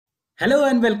Hello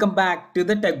and welcome back to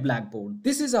the Tech Blackboard.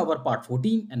 This is our part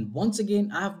 14 and once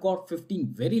again I have got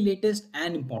 15 very latest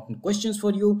and important questions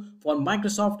for you for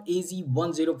Microsoft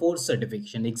AZ-104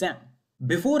 certification exam.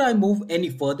 Before I move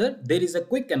any further, there is a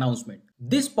quick announcement.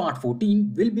 This part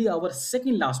 14 will be our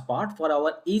second last part for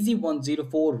our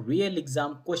AZ-104 real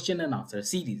exam question and answer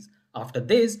series. After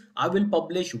this, I will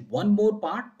publish one more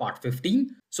part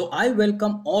 15. So I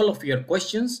welcome all of your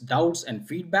questions, doubts and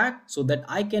feedback so that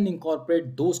I can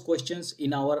incorporate those questions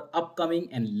in our upcoming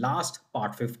and last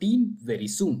part 15 very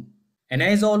soon. And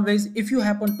as always, if you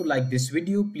happen to like this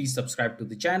video, please subscribe to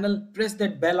the channel, press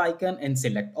that bell icon and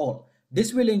select all.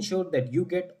 This will ensure that you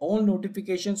get all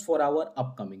notifications for our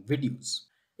upcoming videos.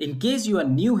 In case you are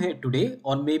new here today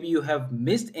or maybe you have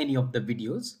missed any of the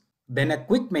videos, then a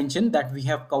quick mention that we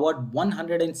have covered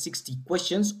 160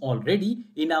 questions already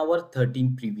in our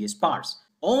 13 previous parts.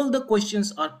 All the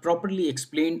questions are properly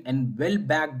explained and well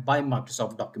backed by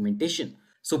Microsoft documentation.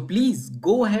 So please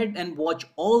go ahead and watch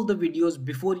all the videos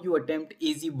before you attempt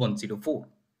AZ-104.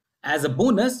 As a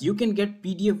bonus, you can get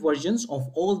PDF versions of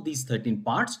all these 13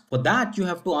 parts. For that, you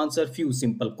have to answer few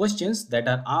simple questions that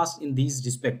are asked in these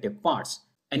respective parts.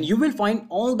 And you will find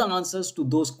all the answers to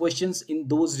those questions in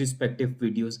those respective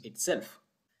videos itself.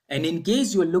 And in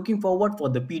case you are looking forward for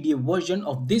the PDF version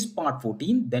of this part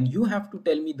 14, then you have to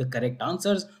tell me the correct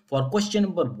answers for question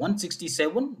number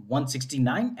 167,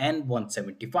 169 and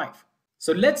 175.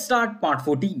 So let's start part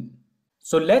 14.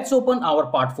 So let's open our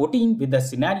part 14 with a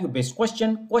scenario based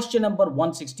question. Question number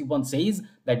 161 says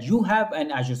that you have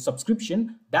an Azure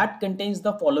subscription that contains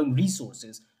the following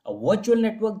resources: a virtual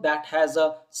network that has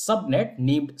a subnet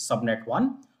named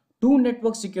subnet1, two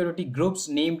network security groups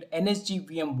named NSG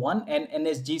VM1 and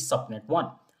NSG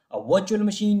subnet1, a virtual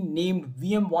machine named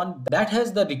VM1 that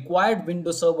has the required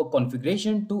Windows Server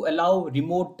configuration to allow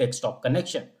remote desktop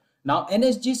connection. Now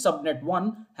NSG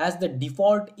subnet1 has the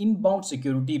default inbound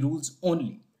security rules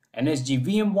only. NSG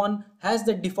VM1 has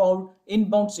the default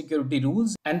inbound security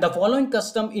rules and the following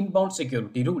custom inbound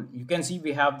security rule. You can see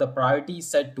we have the priority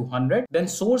set to 100, then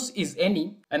source is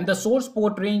any, and the source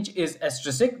port range is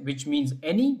asterisk, which means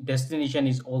any, destination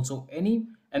is also any,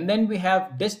 and then we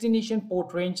have destination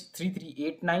port range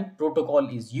 3389, protocol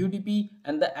is UDP,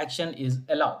 and the action is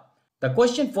allow. The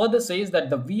question further says that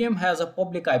the VM has a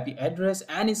public IP address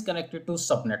and is connected to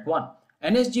subnet 1.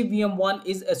 NSG VM1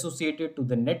 is associated to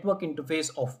the network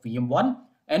interface of VM1.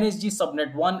 NSG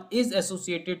subnet 1 is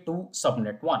associated to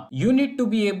subnet 1. You need to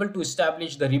be able to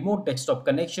establish the remote desktop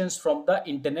connections from the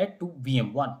internet to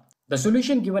VM1. The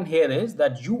solution given here is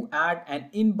that you add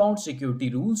an inbound security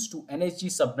rules to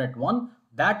NSG subnet 1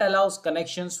 that allows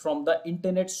connections from the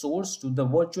internet source to the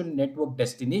virtual network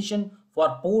destination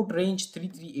for port range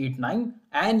 3389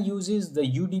 and uses the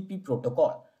UDP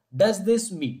protocol. Does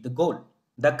this meet the goal?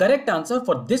 The correct answer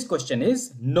for this question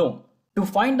is no. To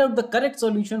find out the correct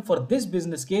solution for this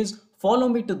business case, follow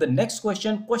me to the next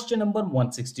question, question number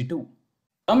 162.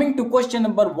 Coming to question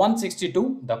number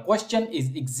 162, the question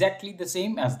is exactly the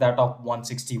same as that of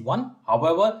 161.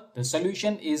 However, the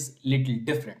solution is little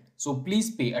different. So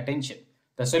please pay attention.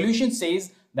 The solution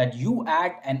says that you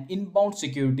add an inbound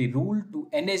security rule to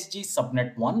NSG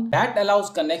subnet 1 that allows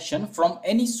connection from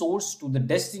any source to the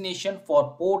destination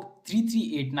for port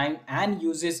 3389 and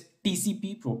uses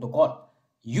TCP protocol.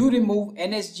 You remove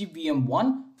NSG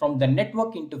VM1 from the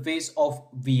network interface of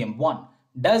VM1.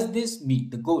 Does this meet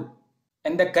the goal?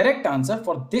 And the correct answer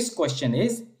for this question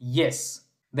is yes.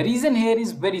 The reason here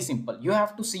is very simple. You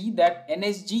have to see that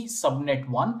NSG subnet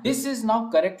 1, this is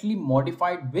now correctly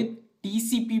modified with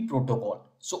TCP protocol.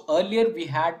 So earlier we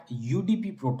had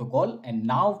UDP protocol and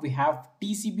now we have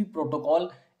TCP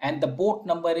protocol and the port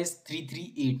number is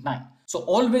 3389. So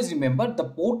always remember the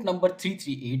port number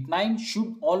 3389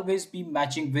 should always be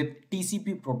matching with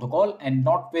TCP protocol and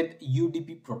not with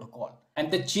UDP protocol.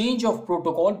 And the change of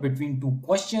protocol between two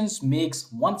questions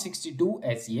makes 162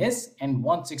 as yes and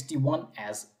 161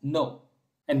 as no.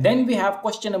 And then we have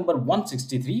question number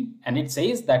 163 and it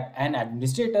says that an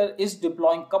administrator is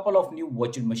deploying a couple of new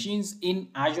virtual machines in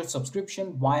Azure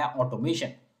subscription via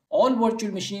automation. All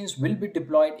virtual machines will be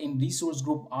deployed in resource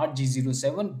group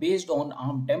RG07 based on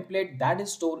ARM template that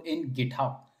is stored in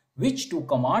GitHub. Which two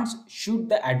commands should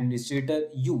the administrator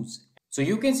use? So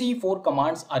you can see 4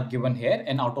 commands are given here,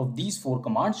 and out of these 4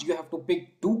 commands you have to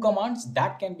pick 2 commands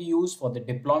that can be used for the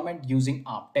deployment using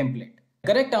ARM template.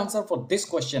 The correct answer for this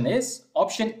question is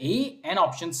option A and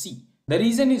option C. The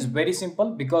reason is very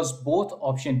simple because both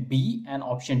option B and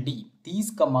option D, these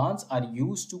commands are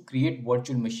used to create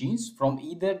virtual machines from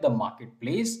either the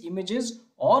marketplace images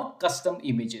or custom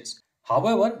images.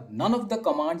 However, none of the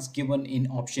commands given in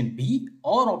option B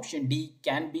or option D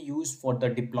can be used for the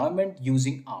deployment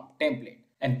using ARM template.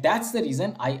 And that's the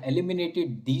reason I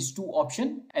eliminated these two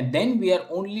options, and then we are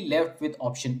only left with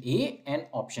option A and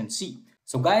option C.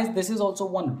 So guys, this is also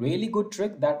one really good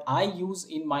trick that I use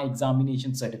in my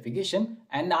examination certification,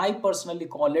 and I personally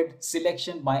call it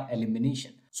selection by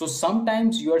elimination. So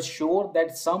sometimes you are sure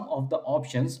that some of the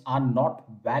options are not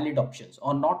valid options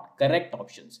or not correct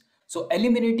options. So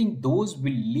eliminating those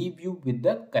will leave you with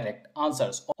the correct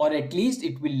answers, or at least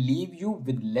it will leave you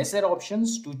with lesser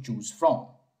options to choose from.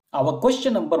 Our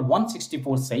question number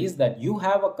 164 says that you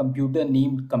have a computer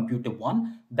named Computer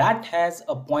 1 that has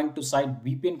a point-to-site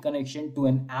VPN connection to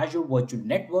an Azure Virtual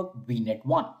Network VNet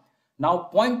 1. Now,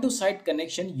 point-to-site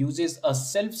connection uses a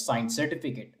self-signed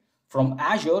certificate. From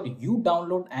Azure, you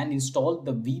download and install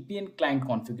the VPN client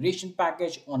configuration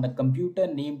package on a computer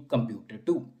named Computer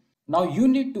 2. Now you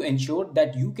need to ensure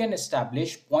that you can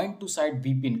establish point-to-site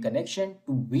VPN connection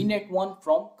to VNet 1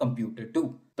 from Computer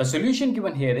 2. The solution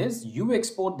given here is you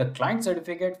export the client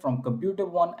certificate from Computer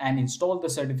 1 and install the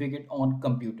certificate on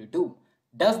Computer 2.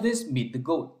 Does this meet the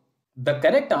goal? The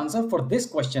correct answer for this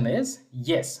question is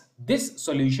yes. This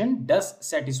solution does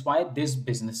satisfy this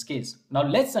business case. Now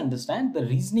let's understand the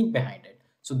reasoning behind it.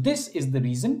 So this is the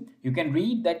reason. You can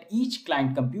read that each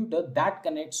client computer that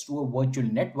connects to a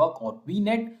virtual network or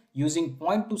VNet using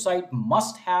point-to-site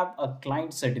must have a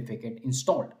client certificate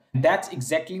installed. That's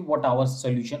exactly what our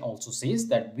solution also says,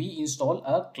 that we install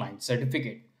a client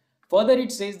certificate. Further,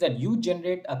 it says that you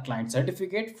generate a client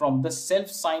certificate from the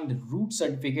self-signed root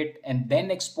certificate and then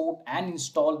export and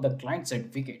install the client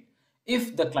certificate.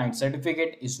 If the client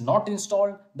certificate is not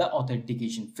installed, the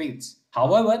authentication fails.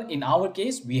 However, in our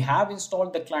case, we have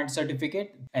installed the client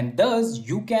certificate, and thus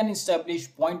you can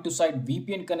establish point-to-site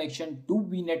VPN connection to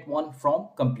VNet 1 from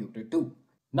Computer 2.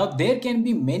 Now, there can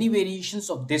be many variations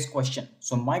of this question.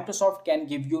 So Microsoft can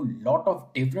give you a lot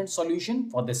of different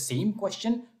solutions for the same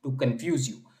question to confuse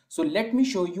you. So let me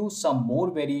show you some more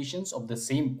variations of the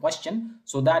same question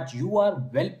so that you are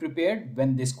well prepared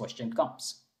when this question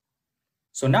comes.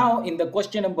 So now in the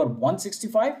question number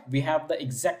 165, we have the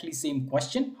exactly same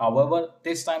question. However,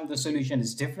 this time the solution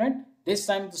is different. This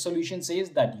time the solution says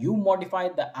that you modify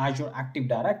the Azure Active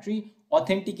Directory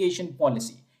authentication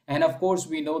policy. And of course,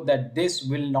 we know that this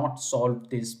will not solve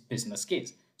this business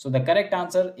case. So the correct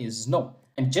answer is no.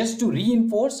 And just to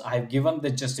reinforce, I've given the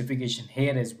justification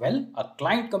here as well. A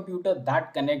client computer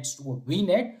that connects to a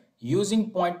VNet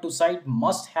using point-to-site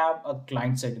must have a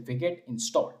client certificate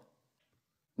installed.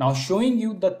 Now showing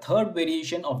you the third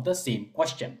variation of the same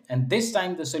question, and this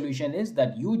time the solution is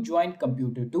that you join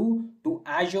Computer 2 to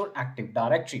Azure Active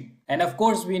Directory. And of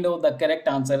course we know the correct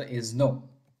answer is no.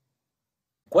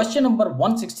 Question number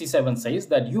 167 says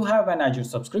that you have an Azure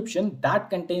subscription that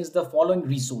contains the following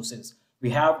resources. We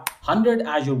have 100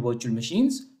 Azure virtual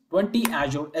machines, 20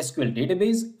 Azure SQL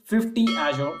database, 50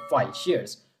 Azure file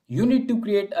shares. You need to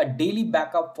create a daily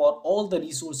backup for all the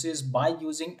resources by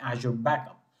using Azure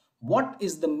Backup. What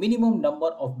is the minimum number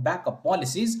of backup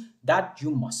policies that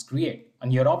you must create?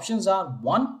 And your options are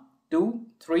 1, 2,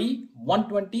 3,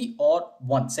 120 or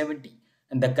 170.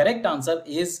 And the correct answer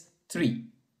is 3.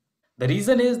 The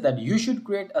reason is that you should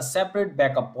create a separate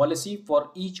backup policy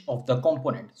for each of the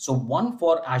components. So one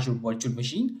for Azure Virtual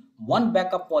Machine, one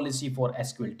backup policy for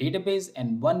SQL database,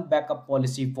 and one backup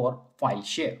policy for file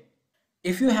share.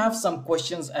 If you have some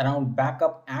questions around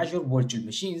backup Azure Virtual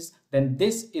Machines, then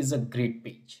this is a great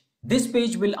page. This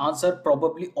page will answer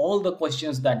probably all the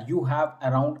questions that you have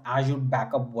around Azure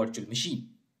Backup Virtual Machine.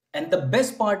 And the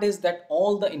best part is that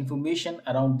all the information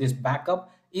around this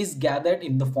backup is gathered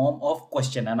in the form of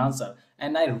question and answer.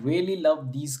 And I really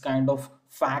love these kind of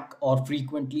FAQ or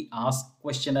frequently asked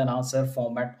question and answer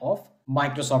format of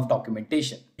Microsoft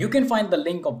documentation. You can find the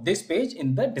link of this page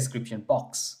in the description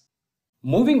box.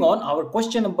 Moving on, our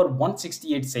question number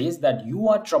 168 says that you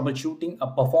are troubleshooting a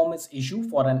performance issue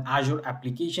for an Azure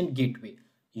application gateway.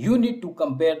 You need to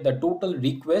compare the total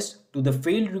request to the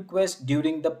failed request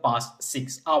during the past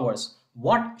 6 hours.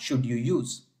 What should you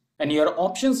use? And your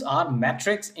options are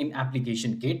metrics in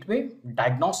application gateway,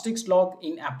 diagnostics log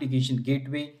in application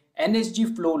gateway,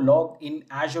 NSG flow log in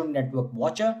Azure Network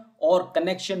Watcher, or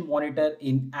connection monitor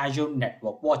in Azure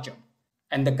Network Watcher.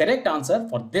 And the correct answer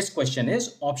for this question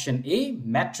is option A,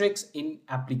 metrics in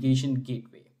application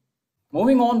gateway.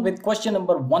 Moving on with question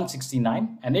number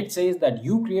 169, and it says that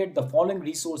you create the following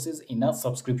resources in a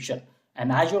subscription: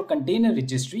 an Azure Container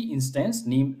Registry instance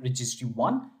named Registry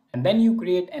 1, and then you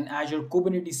create an Azure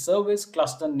Kubernetes Service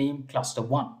cluster named Cluster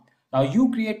 1. Now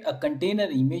you create a container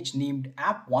image named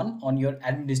App1 on your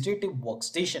administrative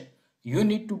workstation. You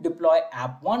need to deploy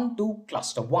app 1 to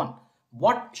cluster 1.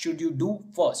 What should you do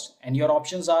first? And your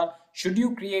options are, should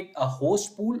you create a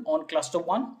host pool on cluster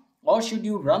 1, or should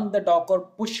you run the docker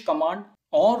push command,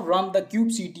 or run the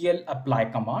kubectl apply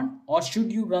command, or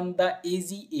should you run the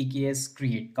az-aks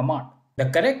create command? The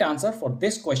correct answer for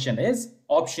this question is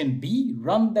option B,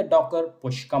 run the docker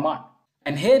push command.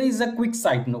 And here is a quick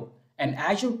side note. An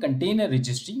Azure container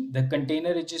registry, the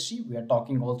container registry, we are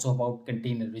talking also about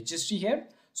container registry here.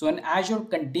 So an Azure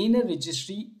container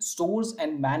registry stores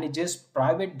and manages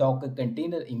private Docker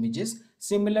container images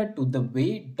similar to the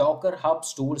way Docker Hub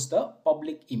stores the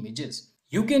public images.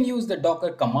 You can use the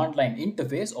Docker command line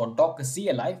interface or Docker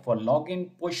CLI for login,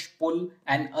 push, pull,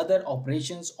 and other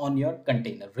operations on your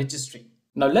container registry.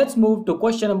 Now let's move to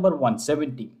question number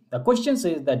 170. The question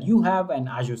says that you have an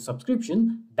Azure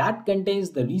subscription that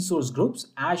contains the resource groups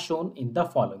as shown in the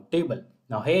following table.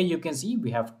 Now here you can see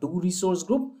we have two resource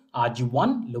groups,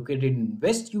 RG1 located in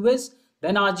West US,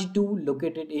 then RG2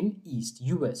 located in East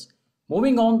US.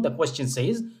 Moving on, the question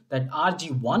says that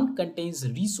RG1 contains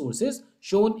resources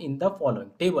shown in the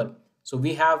following table. So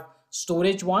we have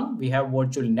storage 1, we have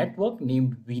virtual network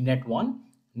named VNet1,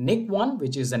 NIC 1,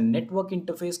 which is a network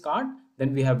interface card.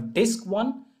 Then we have disk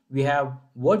 1, we have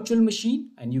virtual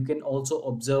machine, and you can also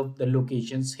observe the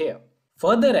locations here.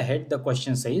 Further ahead, the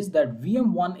question says that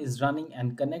VM1 is running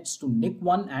and connects to NIC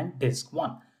 1 and disk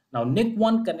 1. Now NIC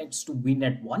 1 connects to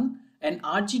VNet 1 and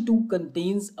RG2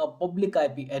 contains a public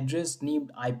IP address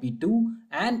named IP2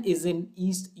 and is in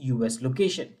East US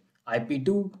location.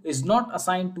 IP2 is not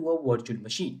assigned to a virtual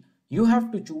machine. You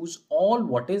have to choose all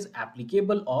what is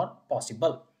applicable or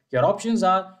possible. Your options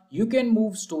are, you can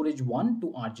move storage 1 to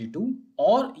RG2,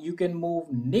 or you can move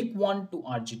NIC 1 to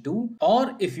RG2,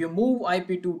 or if you move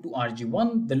IP2 to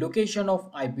RG1, the location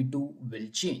of IP2 will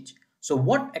change. So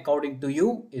what according to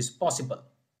you is possible?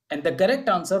 And the correct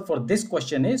answer for this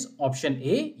question is option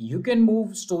A, you can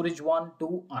move storage 1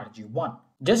 to RG1.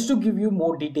 Just to give you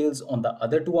more details on the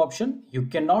other two options, you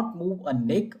cannot move a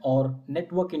NIC or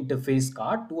network interface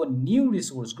card to a new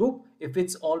resource group if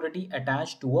it's already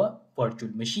attached to a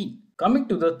virtual machine. Coming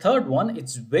to the third one,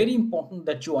 it's very important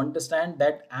that you understand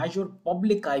that Azure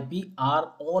public IP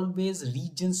are always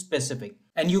region specific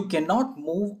and you cannot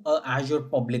move a Azure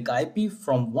public IP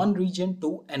from one region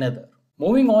to another.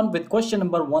 Moving on with question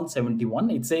number 171,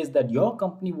 it says that your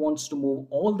company wants to move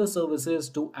all the services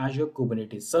to Azure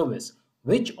Kubernetes Service.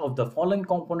 Which of the following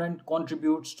component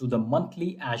contributes to the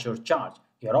monthly Azure charge?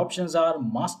 Your options are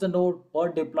master node, per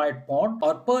deployed pod,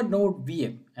 or per node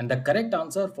VM. And the correct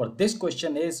answer for this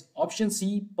question is option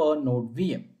C, per node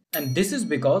VM. And this is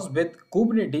because with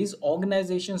Kubernetes,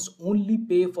 organizations only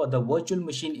pay for the virtual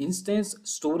machine instance,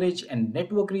 storage, and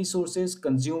network resources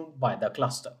consumed by the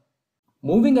cluster.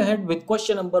 Moving ahead with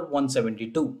question number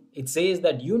 172, it says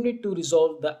that you need to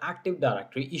resolve the Active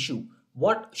Directory issue.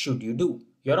 What should you do?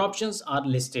 Your options are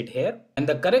listed here, and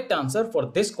the correct answer for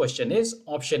this question is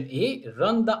option A,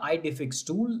 run the idfix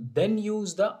tool, then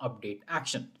use the update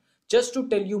action. Just to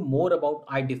tell you more about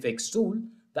idfix tool,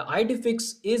 the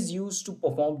idfix is used to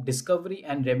perform discovery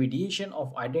and remediation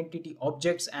of identity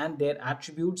objects and their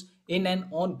attributes in an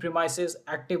on-premises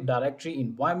Active Directory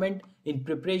environment in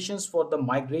preparations for the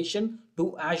migration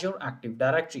to Azure Active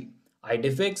Directory.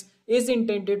 idfix is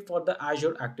intended for the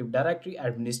Azure Active Directory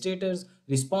administrators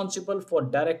responsible for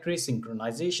directory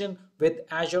synchronization with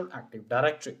Azure Active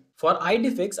Directory. For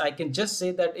idfix, I can just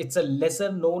say that it's a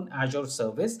lesser known Azure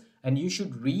service and you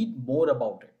should read more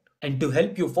about it. And to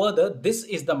help you further, this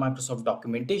is the Microsoft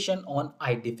documentation on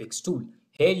idfix tool.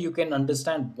 Here you can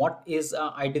understand what is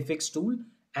a idfix tool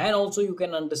and also you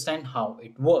can understand how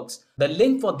it works. The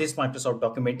link for this Microsoft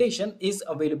documentation is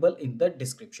available in the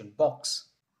description box.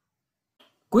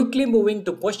 Quickly moving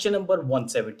to question number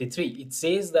 173, it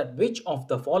says that which of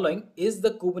the following is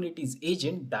the Kubernetes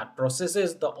agent that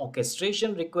processes the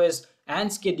orchestration request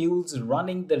and schedules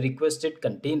running the requested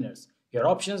containers? Your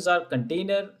options are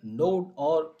container, node,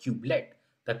 or kubelet.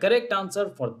 The correct answer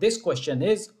for this question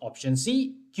is option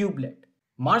C, kubelet.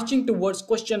 Marching towards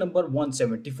question number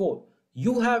 174,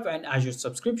 you have an Azure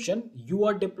subscription, you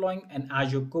are deploying an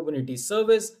Azure Kubernetes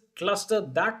service cluster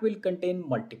that will contain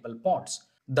multiple pods.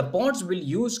 The pods will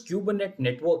use Kubernetes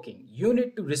networking. You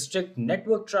need to restrict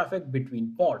network traffic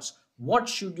between pods. What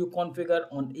should you configure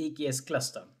on AKS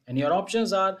cluster? And your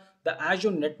options are the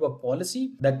Azure Network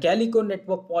Policy, the Calico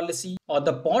Network Policy, or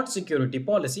the Pod Security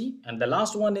Policy. And the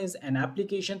last one is an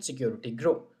Application Security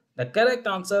Group. The correct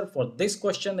answer for this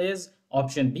question is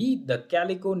option B, the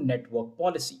Calico Network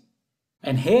Policy.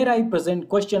 And here I present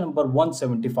question number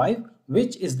 175,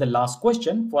 which is the last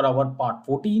question for our part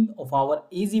 14 of our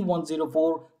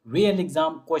AZ-104 real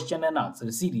exam question and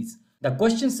answer series. The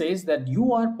question says that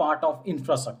you are part of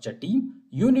infrastructure team.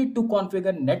 You need to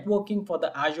configure networking for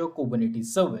the Azure Kubernetes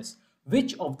service.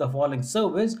 Which of the following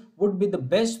service would be the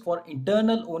best for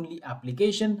internal only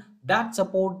application that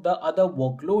support the other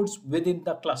workloads within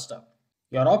the cluster?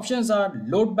 Your options are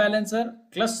load balancer,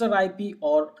 cluster IP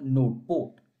or node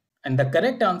port. And the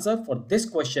correct answer for this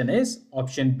question is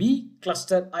option B,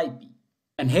 cluster IP.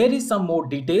 And here is some more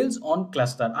details on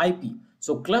cluster IP.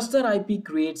 So cluster IP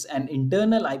creates an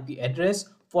internal IP address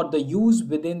for the use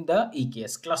within the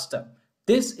AKS cluster.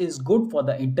 This is good for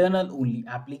the internal only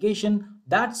application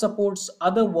that supports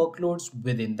other workloads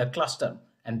within the cluster.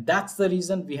 And that's the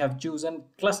reason we have chosen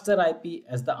cluster IP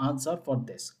as the answer for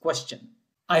this question.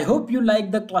 I hope you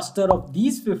like the cluster of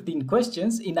these 15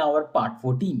 questions in our part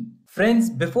 14. Friends,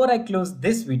 before I close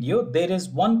this video, there is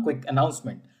one quick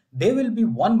announcement. There will be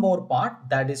one more part,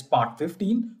 that is part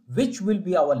 15, which will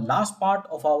be our last part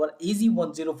of our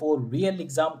AZ-104 real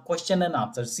exam question and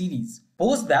answer series.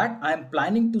 Post that, I am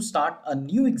planning to start a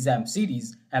new exam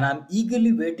series and I am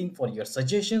eagerly waiting for your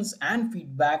suggestions and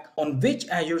feedback on which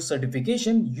Azure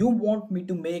certification you want me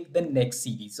to make the next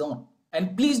series on.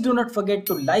 And please do not forget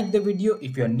to like the video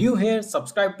if you are new here,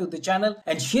 subscribe to the channel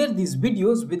and share these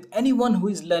videos with anyone who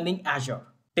is learning Azure.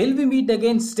 Till we meet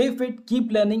again, stay fit,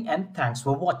 keep learning and thanks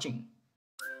for watching.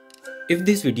 If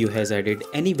this video has added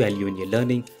any value in your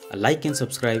learning, a like and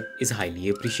subscribe is highly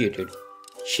appreciated.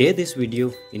 Share this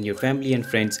video in your family and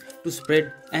friends to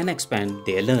spread and expand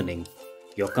their learning.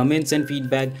 Your comments and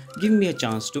feedback give me a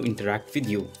chance to interact with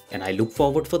you and I look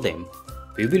forward for them.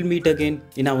 We will meet again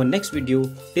in our next video.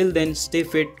 Till then, stay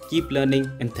fit, keep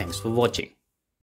learning and thanks for watching.